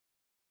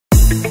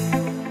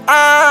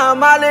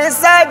Mali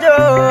SADIO,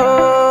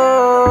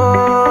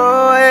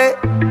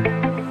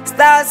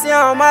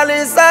 station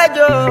Mali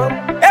SADIO,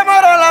 et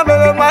Morola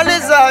Mali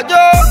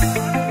SADIO.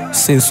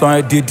 Ce son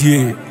est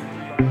dédié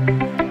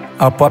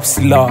à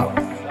Papsila,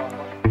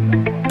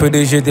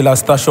 PDG de la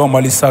station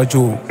Mali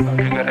SADIO.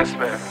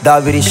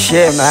 DABRI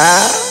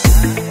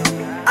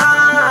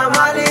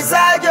Mali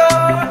SADIO,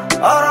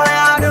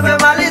 Oroya Dube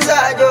Mali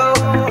SADIO,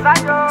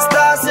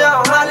 station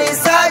Mali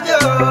SADIO,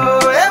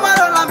 et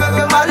Morola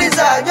Mali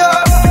SADIO.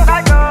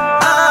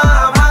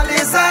 Mali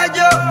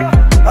SADIO,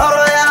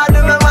 Oroya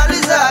Dube Mali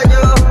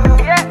SADIO,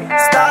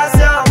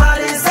 station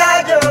Mali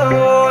SADIO,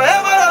 et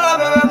Morola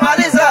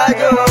Mali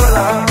SADIO.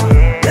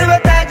 Nive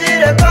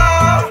tajire ko,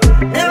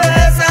 nive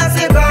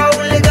esansi ko,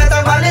 uligata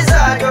Mali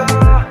SADIO.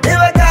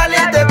 Nive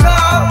kalite ko,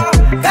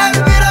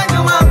 kabira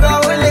nyuma ko,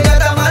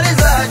 uligata Mali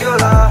SADIO.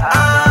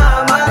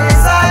 Mali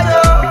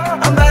SADIO,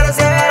 ambara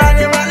sera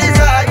ni Mali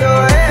SADIO.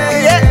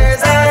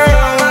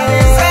 Mali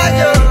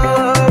SADIO,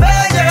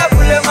 beja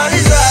kule Mali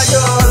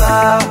SADIO.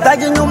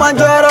 Taji nyuma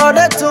njoro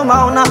de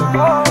tumauna,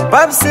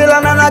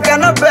 Papsila nana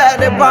kano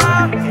bede ba.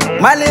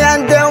 Mali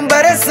ande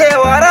umbere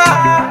sewara,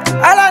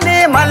 ala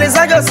ni Mali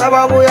SADIO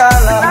sababu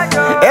yala.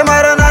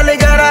 Emara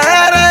naligara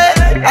ere,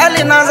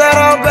 ali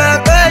nazaro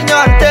beke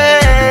nyonte.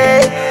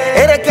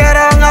 Ere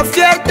kera nga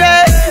fierte,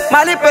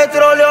 Mali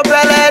petroleo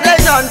bele de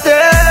nyonte.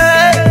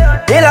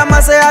 Ila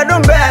mase ya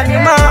dumbeni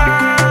ma,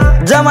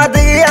 jama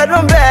tigi ya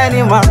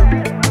dumbeni ma,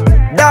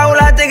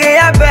 daula tigi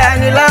ya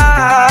beni la.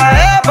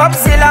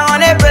 Papsila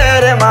one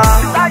bere ma,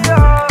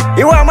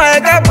 iwa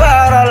maeka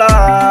parala,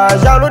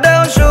 jalu de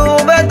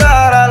ushu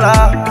betarala.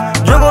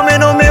 Jugu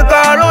minu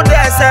mikalu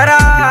desera,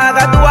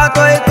 katua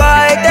toiko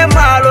ite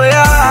malu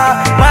ya.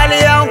 Mali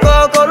ya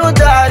unkoko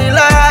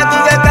lutarila,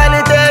 kike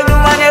kalite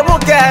nyumane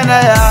bukene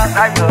ya.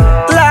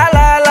 La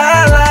la la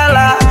la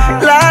la,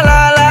 la la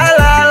la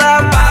la la,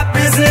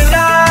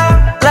 Papsila.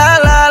 La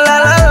la la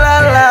la la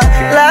la,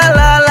 la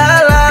la la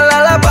la la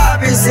la,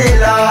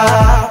 Papsila.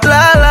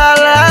 La la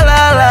la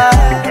la la,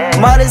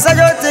 Mali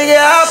SADIO tigi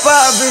apa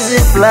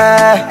Papsila.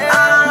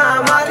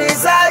 Mali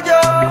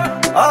SADIO,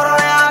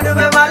 Oroya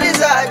Dube Mali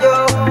SADIO,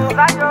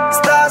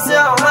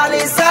 station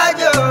Mali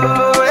SADIO,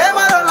 et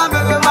Morola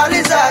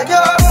Mali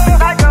SADIO.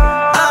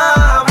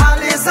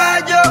 Mali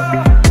SADIO,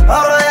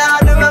 Oroya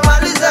Dube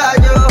Mali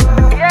SADIO,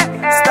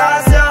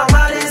 station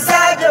Mali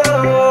SADIO,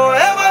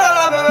 et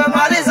Morola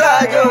Mali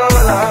SADIO.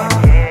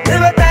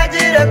 Nive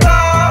tajire ko,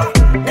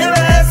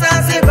 nive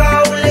esansi ko,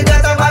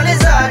 uligata Mali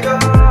SADIO.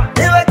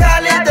 Nive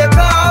kalite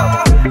ko,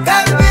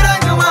 kabira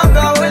nyuma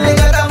ko,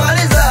 uligata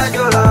Mali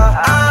SADIO.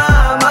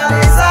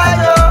 Mali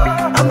SADIO,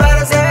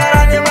 ambara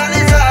sera ni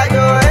Mali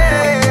SADIO.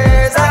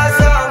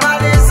 Station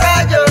Mali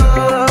SADIO,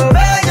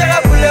 beja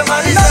kule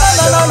Mali SADIO.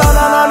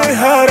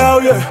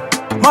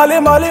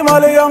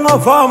 Mali yanga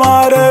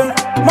famare,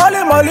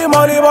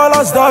 Mali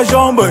balas da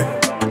jambe.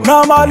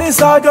 Na Mali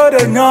SADIO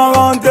de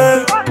nyangante,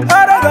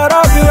 era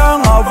garabi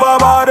yanga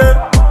famare.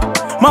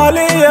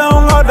 Mali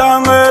yanga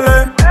dangele,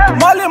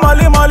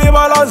 Mali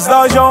balas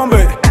da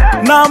jambe.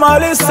 Na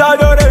Mali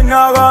SADIO de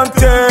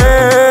nyangante.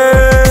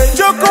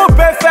 Joko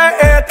pefe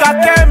e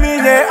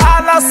kakemine,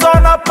 ala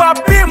sona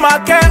papi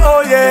make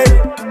oye.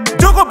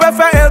 Joko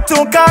pefe e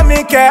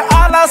tunkamike,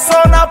 ala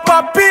sona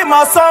papi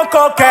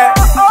masonkoke.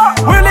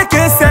 Willy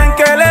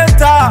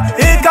kisenkelenta,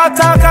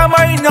 ikataka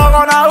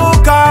mainyogona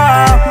uka.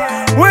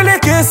 Willy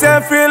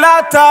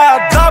kisenfilata,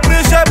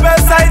 DABRI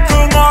shepesa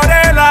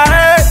itumorela.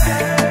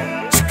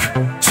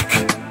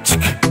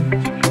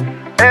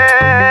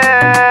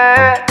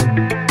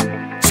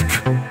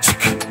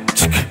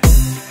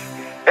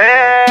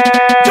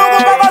 Joko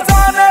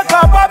bagazane ka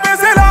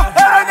Papsila,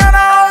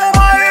 erenyana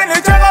umaini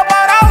chega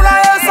paraula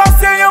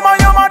esasi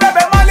yuma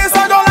debe Mali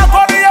SADIO la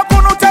kodi ya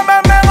kunu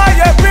tememema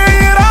ye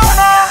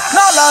pirana.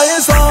 Nala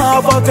isa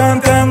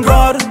afatenten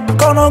god,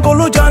 kono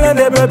gulu jane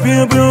debe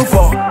bim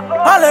fo.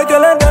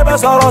 Alekele debe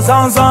soro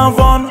sans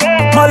fon,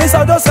 Mali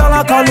SADIO c'est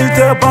la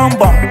qualité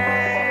bamba.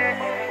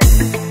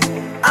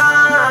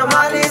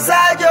 Mali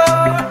SADIO,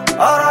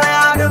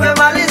 Oroya Dube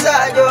Mali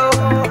SADIO,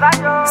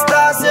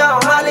 station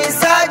Mali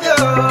SADIO,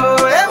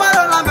 et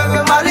Morola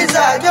Mali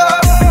SADIO.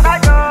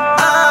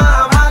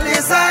 Mali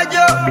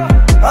SADIO,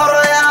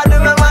 Oroya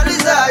Dube Mali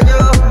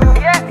SADIO,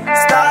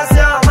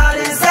 station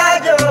Mali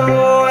SADIO,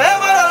 et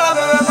Morola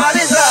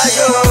Mali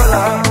SADIO.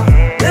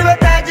 Nive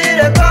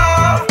tajire ko,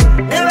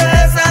 nive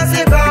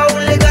esansi ko,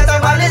 uligata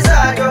Mali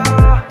SADIO.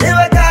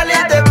 Nive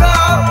kalite ko,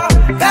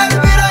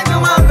 kabira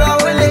nyuma ko,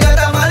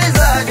 uligata Mali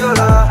SADIO.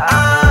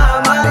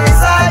 Mali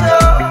SADIO,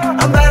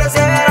 ambara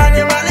sera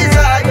ni Mali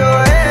SADIO.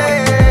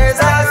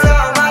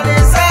 Station Mali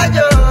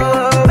SADIO,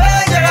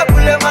 beja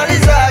kule Mali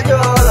SADIO.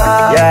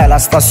 Yeah, la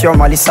station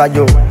Mali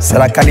SADIO, c'est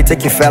la qualité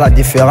qui fait la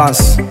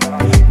différence.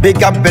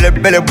 Big up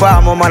belle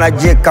bois, mon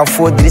manager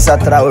Kafo Drissa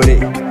Traoré.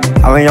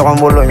 Amen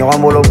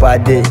yorombolo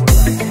bade.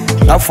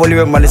 La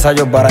folie Mali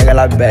SADIO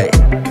baragala bay.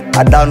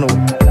 Adano,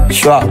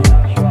 choix.